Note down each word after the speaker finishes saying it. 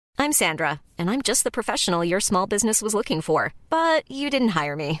I'm Sandra, and I'm just the professional your small business was looking for. But you didn't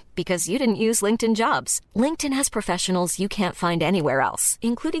hire me because you didn't use LinkedIn Jobs. LinkedIn has professionals you can't find anywhere else,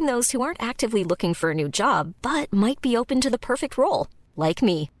 including those who aren't actively looking for a new job, but might be open to the perfect role, like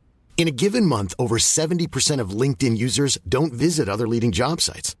me. In a given month, over 70% of LinkedIn users don't visit other leading job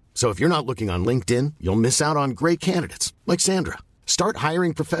sites. So if you're not looking on LinkedIn, you'll miss out on great candidates like Sandra. Start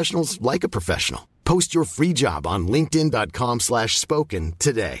hiring professionals like a professional. Post your free job on linkedin.com/spoken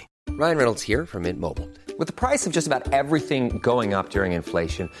today. Ryan Reynolds here from Mint Mobile. With the price of just about everything going up during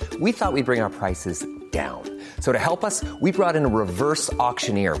inflation, we thought we'd bring our prices down. So to help us, we brought in a reverse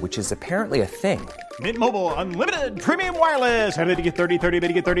auctioneer, which is apparently a thing. Mint Mobile Unlimited Premium Wireless. How to get 30, 30, bit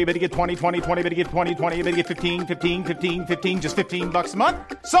to get 30, bit to get 20, 20, 20, bit to get 20, 20, bit to get 15, 15, 15, 15, just $15 a month?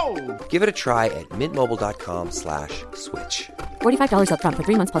 Sold! Give it a try at mintmobile.com/switch. $45 up front for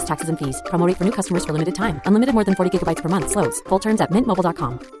 3 months plus taxes and fees. Promo rate for new customers for limited time. Unlimited more than 40 gigabytes per month. Slows full terms at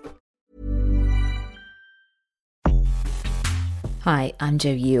mintmobile.com. Hi, I'm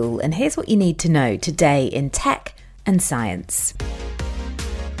Jo Yule, and here's what you need to know today in tech and science.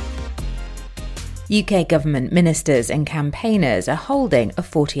 UK government ministers and campaigners are holding a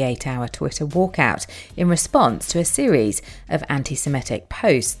 48-hour Twitter walkout in response to a series of anti-Semitic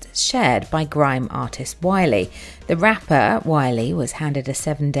posts shared by grime artist Wiley. The rapper, Wiley, was handed a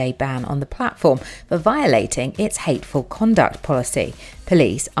 7-day ban on the platform for violating its hateful conduct policy.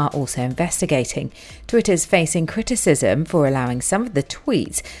 Police are also investigating. Twitter's facing criticism for allowing some of the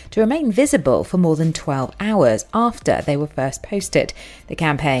tweets to remain visible for more than 12 hours after they were first posted. The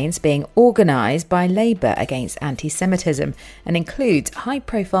campaign's being organised by Labour against anti-Semitism and includes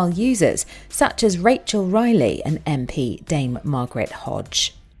high-profile users such as Rachel Riley and MP Dame Margaret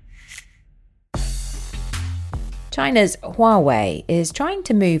Hodge. China's Huawei is trying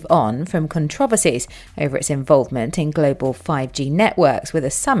to move on from controversies over its involvement in global 5G networks with a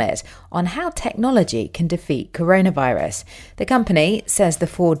summit on how technology can defeat coronavirus. The company says the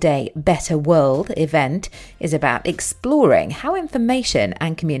 4-day Better World event is about exploring how information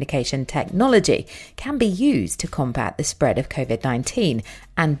and communication technology can be used to combat the spread of COVID-19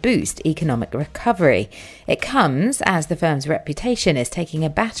 and boost economic recovery. It comes as the firm's reputation is taking a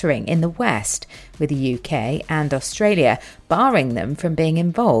battering in the West, with the UK and Australia barring them from being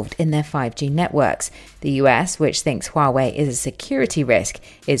involved in their 5G networks. The US, which thinks Huawei is a security risk,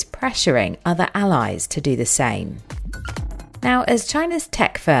 is pressuring other allies to do the same. Now, as China's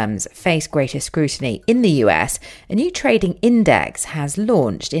tech firms face greater scrutiny in the US, a new trading index has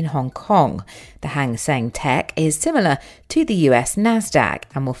launched in Hong Kong. The Hang Seng Tech is similar to the US Nasdaq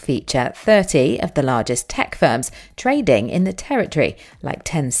and will feature 30 of the largest tech firms trading in the territory, like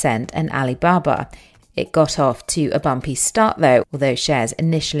Tencent and Alibaba. It got off to a bumpy start though. Although shares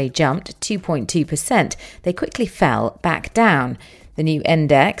initially jumped 2.2%, they quickly fell back down. The new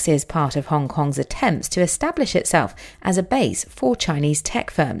index is part of Hong Kong's attempts to establish itself as a base for Chinese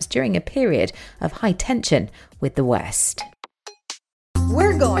tech firms during a period of high tension with the West.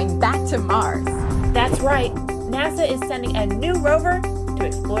 We're going back to Mars. That's right. NASA is sending a new rover to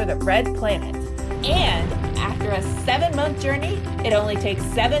explore the red planet. And after a 7-month journey, it only takes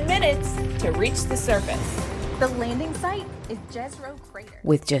 7 minutes to reach the surface. The landing site is Jezero Crater.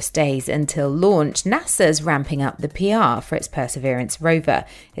 With just days until launch, NASA's ramping up the PR for its Perseverance rover.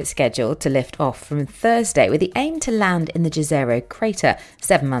 It's scheduled to lift off from Thursday with the aim to land in the Jezero Crater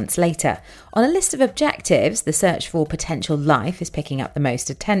 7 months later. On a list of objectives, the search for potential life is picking up the most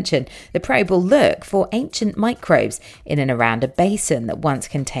attention. The probe will look for ancient microbes in and around a basin that once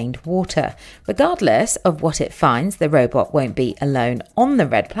contained water. Regardless of what it finds, the robot won't be alone on the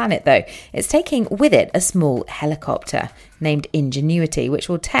red planet though. It's taking with it a small helicopter named Ingenuity, which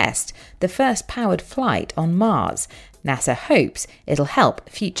will test the first powered flight on Mars. NASA hopes it'll help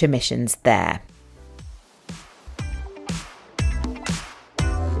future missions there.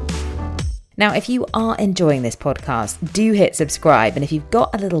 Now, if you are enjoying this podcast, do hit subscribe, and if you've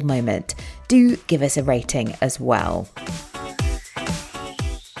got a little moment, do give us a rating as well.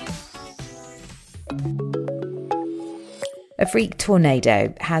 A freak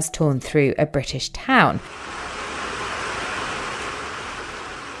tornado has torn through a British town.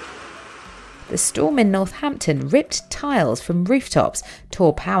 The storm in Northampton ripped tiles from rooftops,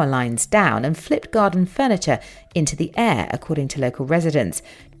 tore power lines down and flipped garden furniture into the air, according to local residents.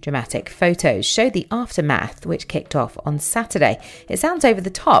 Dramatic photos show the aftermath, which kicked off on Saturday. It sounds over the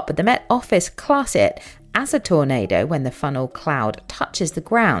top, but the Met Office class it as a tornado when the funnel cloud touches the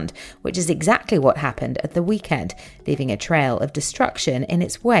ground, which is exactly what happened at the weekend, leaving a trail of destruction in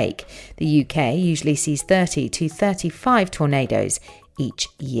its wake. The UK usually sees 30 to 35 tornadoes each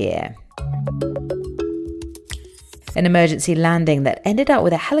year. An emergency landing that ended up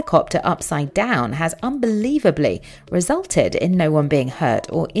with a helicopter upside down has unbelievably resulted in no one being hurt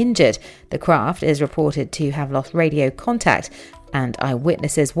or injured. The craft is reported to have lost radio contact, and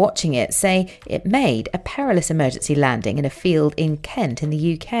eyewitnesses watching it say it made a perilous emergency landing in a field in Kent in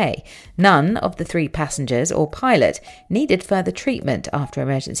the UK. None of the 3 passengers or pilot needed further treatment after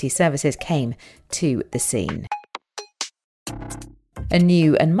emergency services came to the scene. A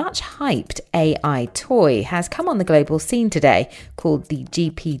new and much hyped AI toy has come on the global scene today, called the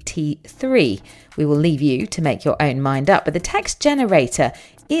GPT-3. We will leave you to make your own mind up, but the text generator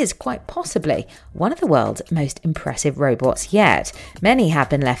is quite possibly one of the world's most impressive robots yet. Many have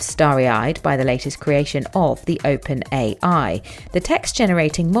been left starry-eyed by the latest creation of the OpenAI. The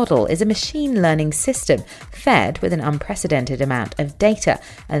text-generating model is a machine learning system fed with an unprecedented amount of data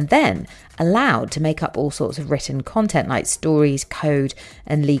and then allowed to make up all sorts of written content like stories, code,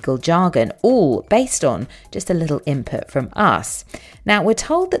 and legal jargon, all based on just a little input from us. Now, we're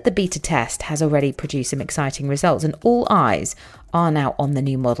told that the beta test has already produced some exciting results, and all eyes are now on the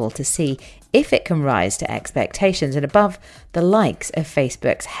new model to see if it can rise to expectations and above the likes of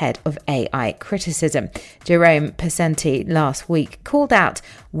Facebook's head of AI criticism. Jerome Pesenti last week called out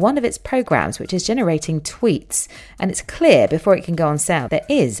one of its programs, which is generating tweets, and it's clear before it can go on sale there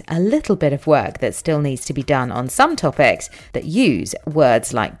is a little bit of work that still needs to be done on some topics that use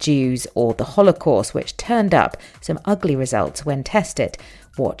words like Jews or the Holocaust, which turned up some ugly results when tested.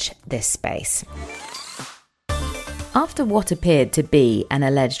 Watch this space. After what appeared to be an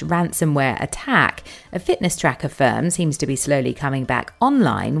alleged ransomware attack, a fitness tracker firm seems to be slowly coming back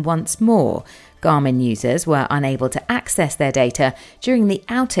online once more. Garmin users were unable to access their data during the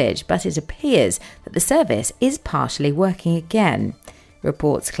outage, but it appears that the service is partially working again.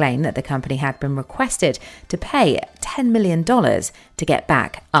 Reports claim that the company had been requested to pay $10 million to get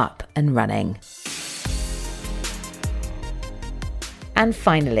back up and running. And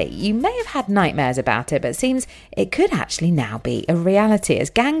finally, you may have had nightmares about it, but it seems it could actually now be a reality as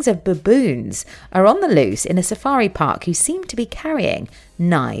gangs of baboons are on the loose in a safari park who seem to be carrying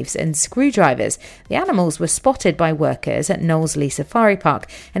knives and screwdrivers. The animals were spotted by workers at Knowsley Safari Park,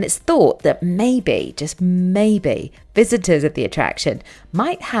 and it's thought that maybe, just maybe, visitors of the attraction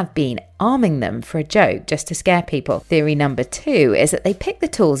might have been arming them for a joke just to scare people. Theory number 2 is that they picked the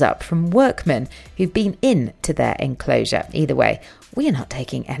tools up from workmen who've been into their enclosure. Either way, we are not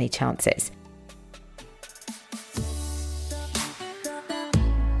taking any chances.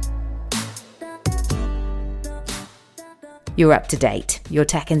 You're up to date. Your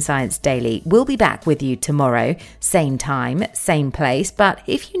Tech and Science Daily will be back with you tomorrow, same time, same place. But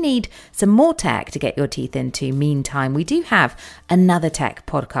if you need some more tech to get your teeth into, meantime, we do have another tech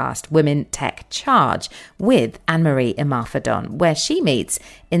podcast, Women Tech Charge, with Anne-Marie Imafidon, where she meets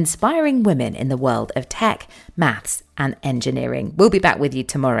inspiring women in the world of tech, maths, and engineering. We'll be back with you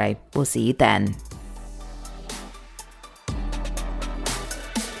tomorrow. We'll see you then.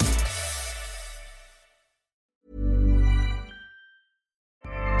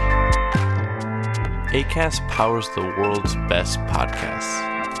 Acast powers the world's best podcasts.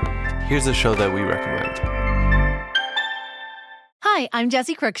 Here's a show that we recommend. Hi, I'm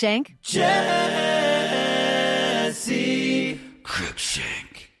Jessie Cruikshank. Jessie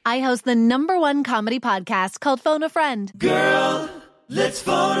Cruikshank. I host the #1 comedy podcast called Phone a Friend. Girl, let's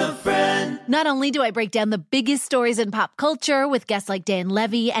phone a friend. Not only do I break down the biggest stories in pop culture with guests like Dan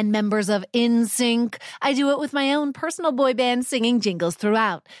Levy and members of NSYNC, I do it with my own personal boy band singing jingles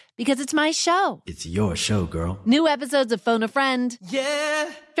throughout. Because it's my show. It's your show, girl. New episodes of Phone a Friend. Yeah.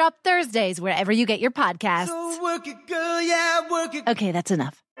 Drop Thursdays wherever you get your podcasts. So work it, girl, yeah, work it. Okay, that's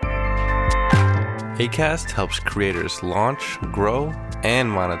enough. Acast helps creators launch, grow, and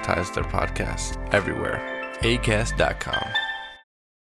monetize their podcasts everywhere. Acast.com.